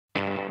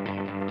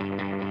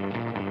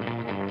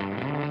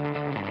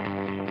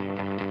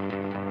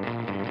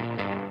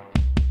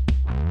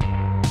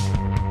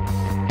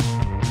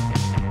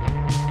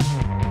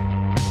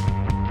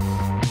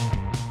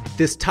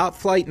This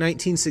top-flight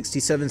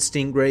 1967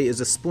 Stingray is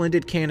a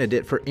splendid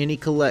candidate for any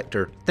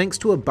collector thanks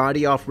to a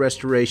body-off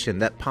restoration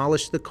that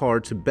polished the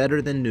car to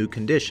better than new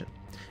condition.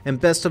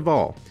 And best of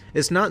all,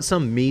 it's not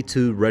some Me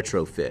Too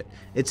retrofit,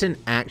 it's an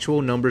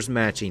actual numbers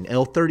matching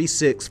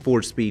L36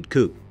 4-speed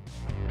coupe.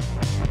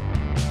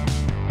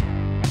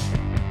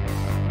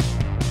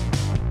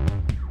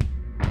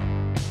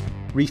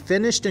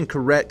 Refinished in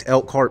correct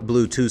Elkhart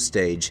Blue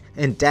 2-stage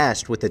and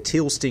dashed with a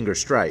Teal Stinger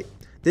Stripe,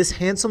 this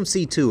handsome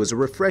C2 is a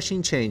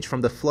refreshing change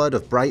from the flood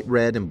of bright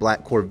red and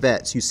black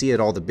Corvettes you see at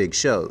all the big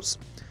shows.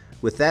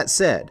 With that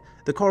said,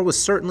 the car was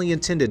certainly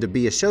intended to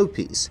be a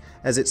showpiece,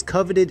 as its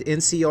coveted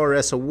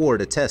NCRS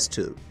award attests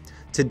to.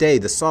 Today,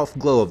 the soft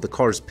glow of the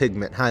car's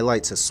pigment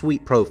highlights a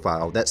sweet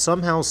profile that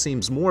somehow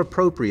seems more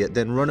appropriate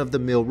than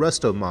run-of-the-mill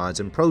resto-mods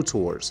and Pro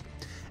Tours.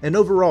 And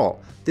overall,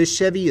 this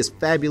Chevy is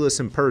fabulous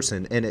in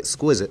person and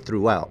exquisite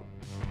throughout.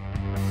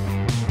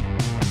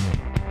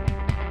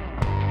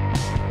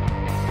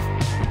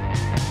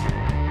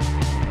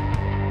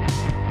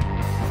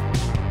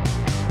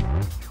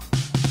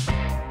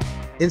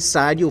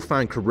 Inside, you'll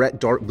find correct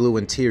dark blue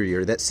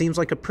interior that seems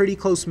like a pretty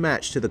close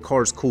match to the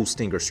car's cool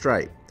Stinger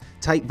Stripe.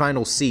 Tight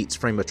vinyl seats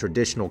frame a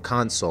traditional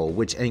console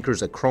which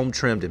anchors a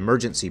chrome-trimmed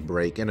emergency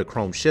brake and a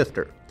chrome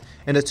shifter.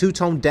 And a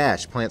two-tone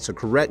dash plants a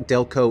correct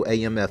Delco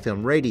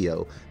AM/FM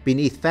radio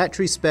beneath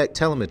factory-spec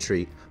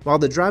telemetry while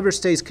the driver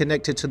stays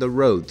connected to the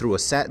road through a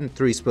satin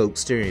 3-spoke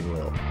steering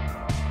wheel.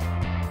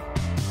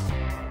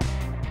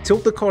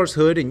 Tilt the car's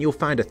hood and you'll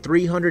find a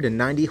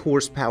 390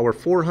 horsepower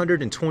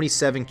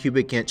 427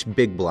 cubic inch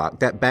big block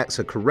that backs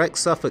a correct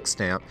Suffolk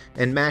stamp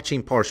and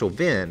matching partial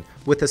VIN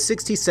with a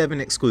 67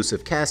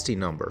 exclusive casting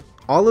number.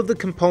 All of the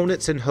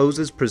components and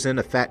hoses present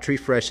a factory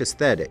fresh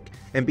aesthetic,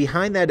 and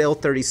behind that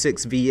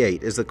L36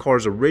 V8 is the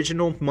car's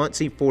original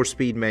Muncie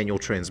 4-speed manual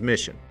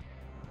transmission.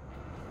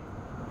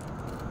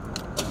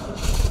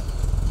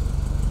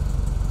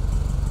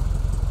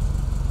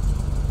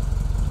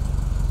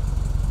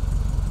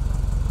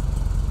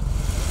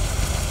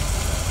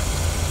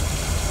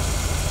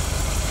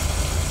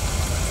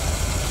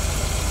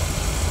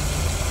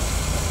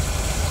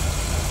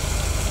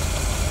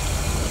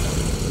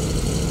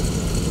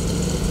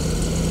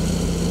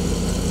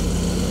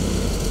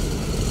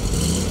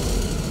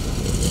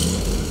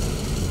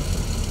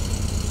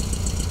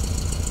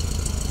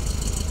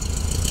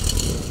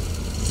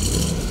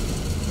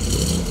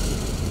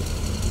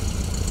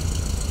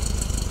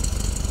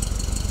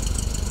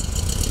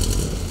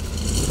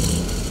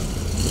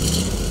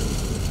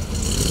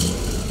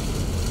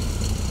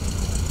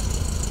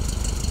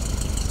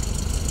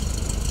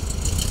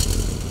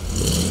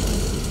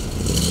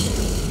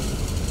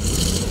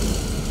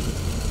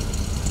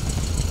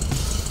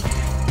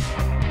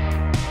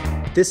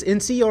 This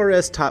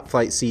NCRS Top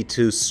Flight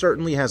C2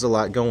 certainly has a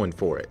lot going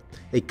for it.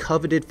 A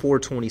coveted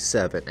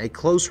 427, a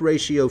close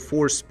ratio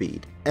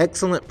 4-speed,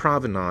 excellent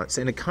provenance,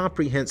 and a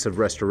comprehensive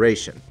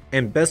restoration.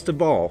 And best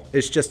of all,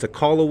 it's just a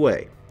call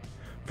away.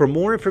 For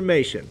more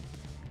information,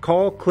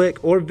 call,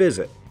 click, or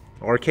visit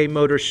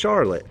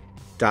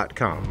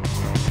rkmotorscharlotte.com.